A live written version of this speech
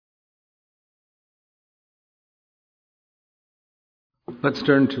Let's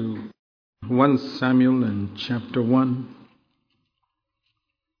turn to 1 Samuel and chapter 1.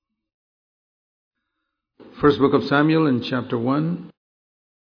 First book of Samuel in chapter 1.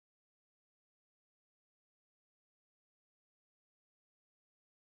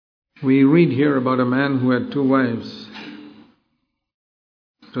 We read here about a man who had two wives.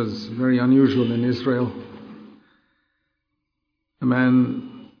 It was very unusual in Israel. A man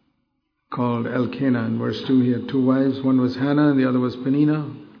called Elkanah. In verse 2, he had two wives. One was Hannah and the other was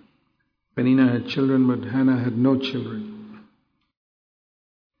Peninnah. Peninnah had children, but Hannah had no children.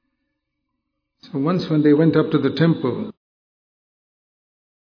 So once when they went up to the temple,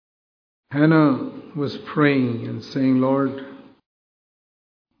 Hannah was praying and saying, Lord,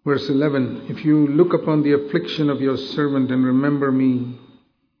 verse 11, if you look upon the affliction of your servant and remember me,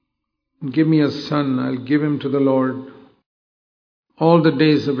 and give me a son, I'll give him to the Lord all the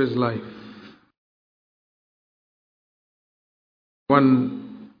days of his life.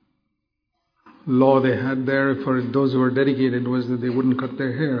 One law they had there for those who were dedicated was that they wouldn't cut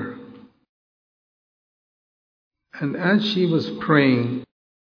their hair. And as she was praying,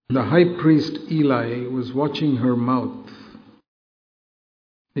 the high priest Eli was watching her mouth,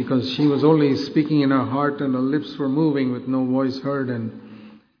 because she was only speaking in her heart and her lips were moving with no voice heard,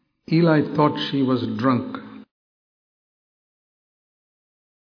 and Eli thought she was drunk.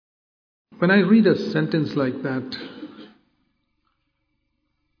 When I read a sentence like that,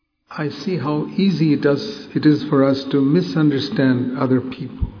 I see how easy it is for us to misunderstand other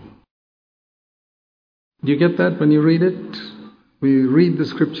people. Do you get that when you read it? We read the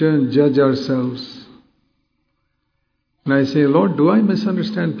scripture and judge ourselves. And I say, Lord, do I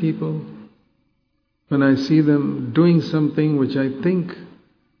misunderstand people when I see them doing something which I think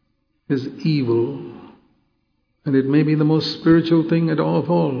is evil, and it may be the most spiritual thing of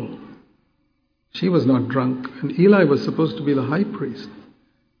all? She was not drunk, and Eli was supposed to be the high priest.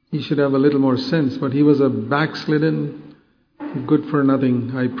 He should have a little more sense, but he was a backslidden, good-for-nothing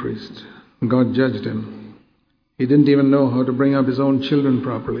high priest. God judged him. He didn't even know how to bring up his own children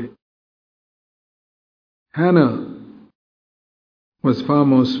properly. Hannah was far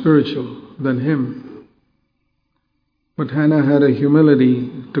more spiritual than him. But Hannah had a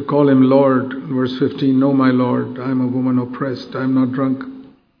humility to call him Lord. Verse 15, no, my Lord, I am a woman oppressed. I am not drunk.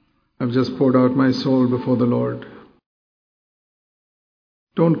 I've just poured out my soul before the Lord.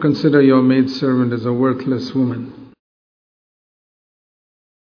 Don't consider your maidservant as a worthless woman.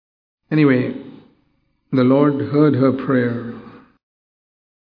 Anyway, the Lord heard her prayer.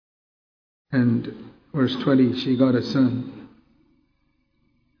 And verse 20, she got a son.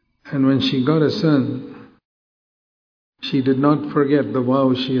 And when she got a son, she did not forget the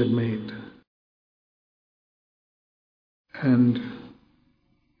vow she had made. And,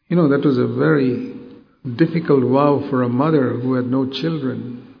 that was a very difficult vow for a mother who had no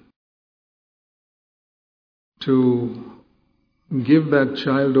children, to give that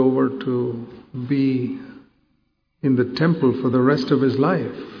child over to be in the temple for the rest of his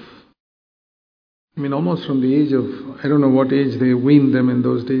life. Almost from the age of, I don't know what age they weaned them in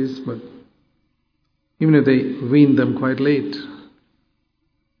those days, but even if they weaned them quite late,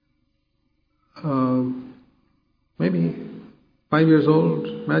 maybe 5 years old.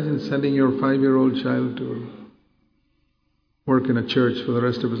 Imagine sending your 5-year-old child to work in a church for the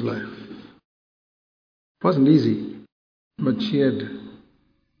rest of his life. It wasn't easy, but she had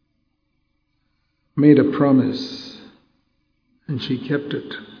made a promise and she kept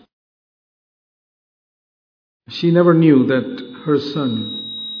it. She never knew that her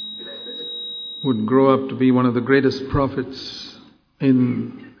son would grow up to be one of the greatest prophets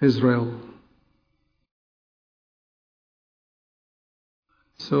in Israel.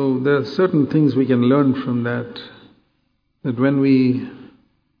 So there are certain things we can learn from that when we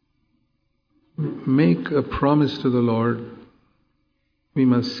make a promise to the Lord, we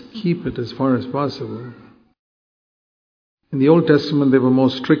must keep it as far as possible. In the Old Testament, they were more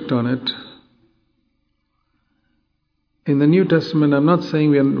strict on it. In the New Testament, I'm not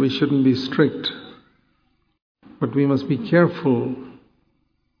saying we shouldn't be strict, but we must be careful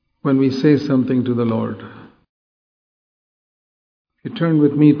when we say something to the Lord. You turn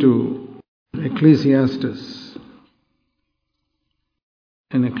with me to Ecclesiastes.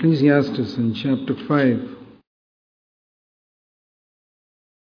 In Ecclesiastes in chapter 5,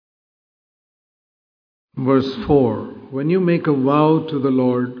 verse 4, when you make a vow to the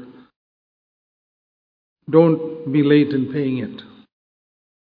Lord, don't be late in paying it.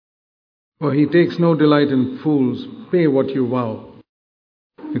 For he takes no delight in fools. Pay what you vow.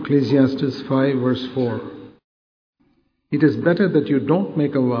 Ecclesiastes 5 verse 4. It is better that you don't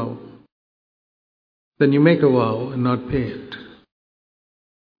make a vow than you make a vow and not pay it.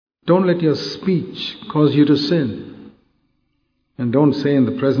 Don't let your speech cause you to sin. And don't say in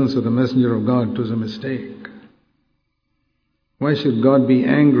the presence of the messenger of God, "It was a mistake." Why should God be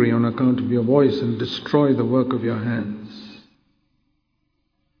angry on account of your voice and destroy the work of your hands?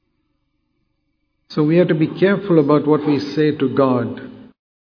 So we have to be careful about what we say to God.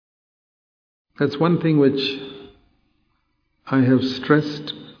 That's one thing which I have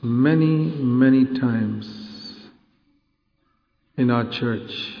stressed many, many times in our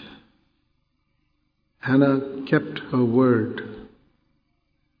church. Hannah kept her word.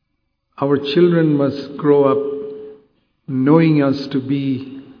 Our children must grow up knowing us to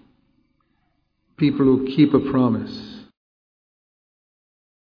be people who keep a promise.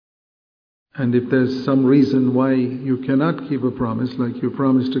 And if there's some reason why you cannot keep a promise, like you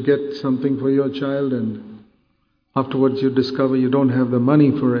promised to get something for your child and afterwards you discover you don't have the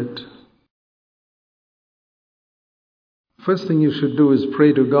money for it, first thing you should do is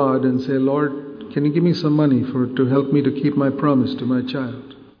pray to God and say, "Lord, can you give me some money to help me to keep my promise to my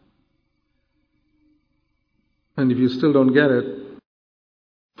child?" And if you still don't get it,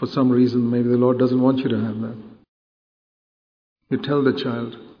 for some reason, maybe the Lord doesn't want you to have that, you tell the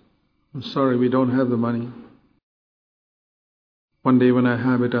child, "I'm sorry, we don't have the money. One day when I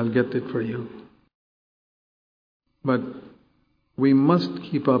have it, I'll get it for you." But we must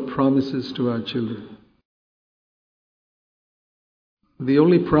keep our promises to our children. The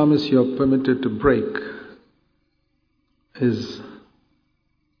only promise you're permitted to break is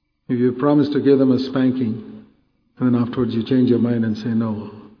if you promise to give them a spanking, and then afterwards you change your mind and say,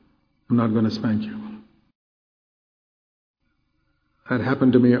 "No, I'm not going to spank you." That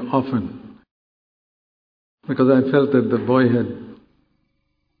happened to me often because I felt that the boy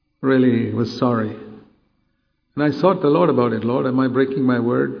really was sorry. And I sought the Lord about it. "Lord, am I breaking my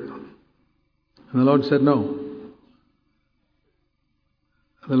word?" And the Lord said, "No."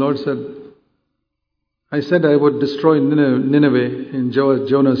 The Lord said, "I said I would destroy Nineveh in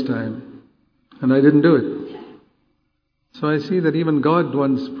Jonah's time, and I didn't do it." So I see that even God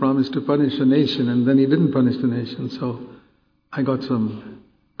once promised to punish a nation, and then He didn't punish the nation. So I got some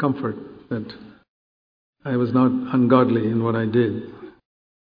comfort that I was not ungodly in what I did.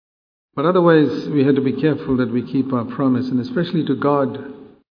 But otherwise, we have to be careful that we keep our promise, and especially to God.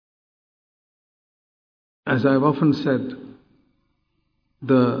 As I've often said,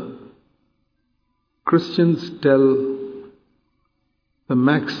 the Christians tell the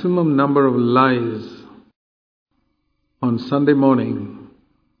maximum number of lies on Sunday morning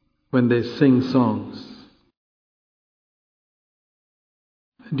when they sing songs.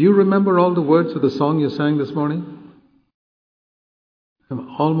 Do you remember all the words of the song you sang this morning? I'm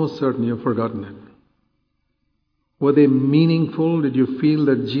almost certain you've forgotten it. Were they meaningful? Did you feel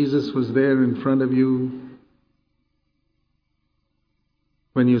that Jesus was there in front of you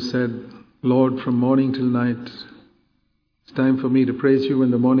when you said, "Lord, from morning till night, it's time for me to praise you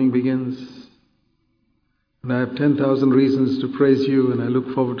when the morning begins. And I have 10,000 reasons to praise you, and I look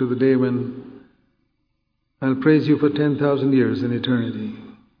forward to the day when I'll praise you for 10,000 years in eternity."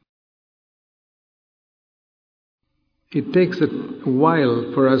 It takes a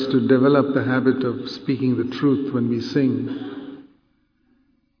while for us to develop the habit of speaking the truth when we sing,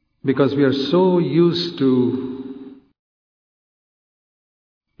 because we are so used to,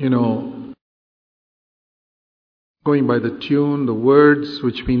 going by the tune, the words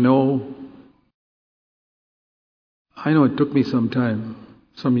which we know. I know it took me some time,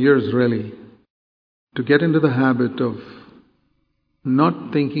 some years really, to get into the habit of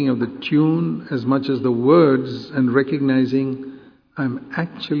not thinking of the tune as much as the words and recognizing I'm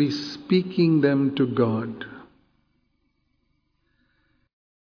actually speaking them to God.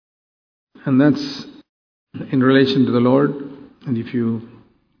 And that's in relation to the Lord. And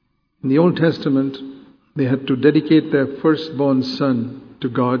in the Old Testament, they had to dedicate their firstborn son to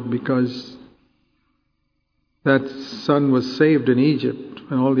God because that son was saved in Egypt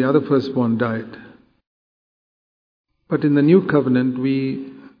and all the other firstborn died. But in the New Covenant,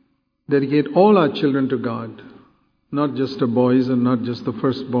 we dedicate all our children to God, not just the boys and not just the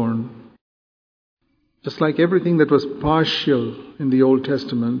firstborn. Just like everything that was partial in the Old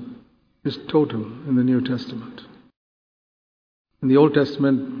Testament is total in the New Testament. In the Old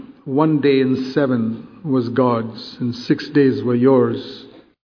Testament, 1 day in 7 was God's and 6 days were yours.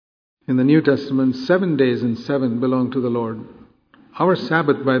 In the New Testament, 7 days in 7 belong to the Lord. Our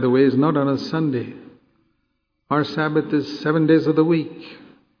Sabbath, by the way, is not on a Sunday. Our Sabbath is 7 days of the week,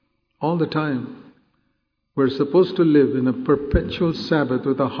 all the time. We're supposed to live in a perpetual Sabbath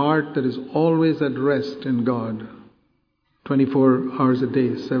with a heart that is always at rest in God, 24 hours a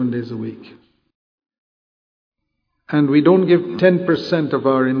day, 7 days a week. And we don't give 10% of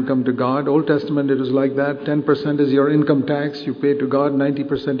our income to God. Old Testament it was like that. 10% is your income tax you pay to God.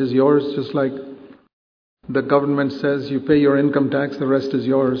 90% is yours. Just like the government says you pay your income tax, the rest is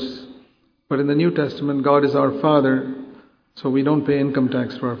yours. But in the New Testament, God is our Father. So we don't pay income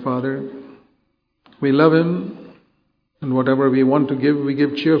tax to our Father. We love Him. And whatever we want to give, we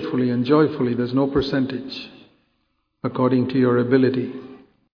give cheerfully and joyfully. There's no percentage according to your ability.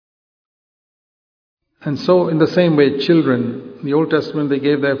 And so in the same way, children, in the Old Testament they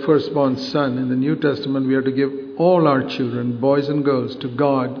gave their firstborn son. In the New Testament we are to give all our children, boys and girls, to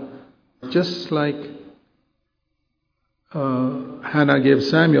God. Just like Hannah gave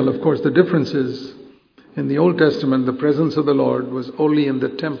Samuel. Of course the difference is, in the Old Testament the presence of the Lord was only in the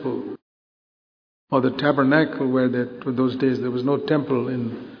temple or the tabernacle, where those days there was no temple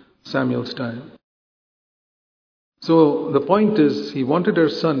in Samuel's time. So the point is, he wanted her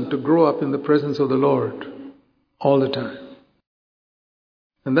son to grow up in the presence of the Lord all the time.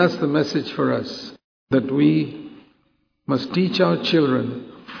 And that's the message for us, that we must teach our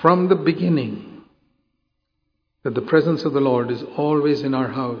children from the beginning that the presence of the Lord is always in our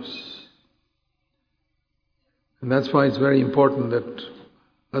house. And that's why it's very important that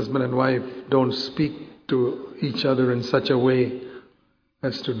husband and wife don't speak to each other in such a way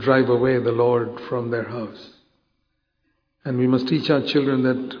as to drive away the Lord from their house. And we must teach our children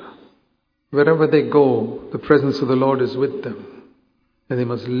that wherever they go, the presence of the Lord is with them. And they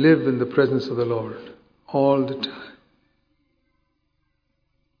must live in the presence of the Lord all the time.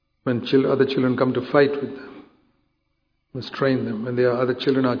 When other children come to fight with them, we must train them. When their other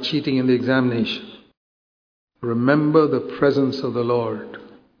children are cheating in the examination, remember the presence of the Lord.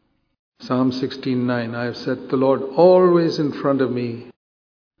 Psalm 16:9, I have set the Lord always in front of me,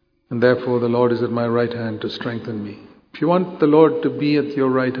 and therefore the Lord is at my right hand to strengthen me. If you want the Lord to be at your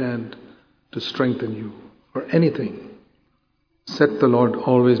right hand to strengthen you for anything, set the Lord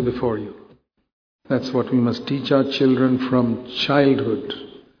always before you. That's what we must teach our children from childhood.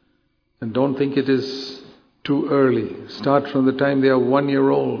 And don't think it is too early. Start from the time they are 1 year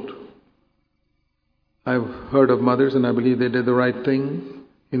old. I've heard of mothers, and I believe they did the right thing,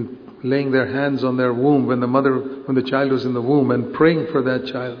 in laying their hands on their womb when the child was in the womb, and praying for that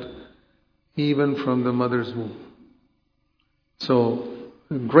child, even from the mother's womb. So,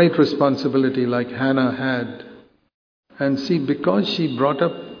 great responsibility like Hannah had. And see, because she brought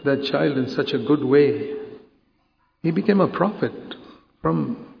up that child in such a good way, he became a prophet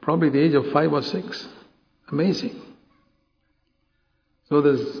from probably the age of 5 or 6. Amazing. So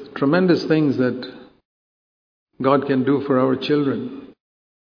there's tremendous things that God can do for our children.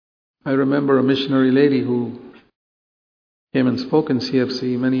 I remember a missionary lady who came and spoke in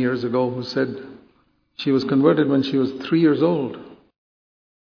CFC many years ago, who said she was converted when she was 3 years old.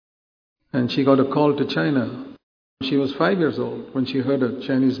 And she got a call to China. She was 5 years old when she heard a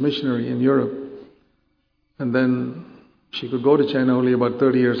Chinese missionary in Europe. And then she could go to China only about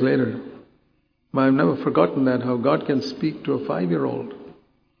 30 years later. But I've never forgotten that, how God can speak to a 5-year-old.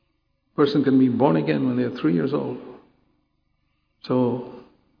 A person can be born again when they're 3 years old. So,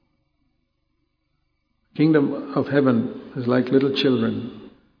 kingdom of heaven is like little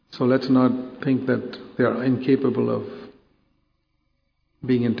children. So let's not think that they are incapable of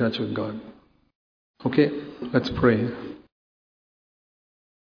being in touch with God. Okay, let's pray.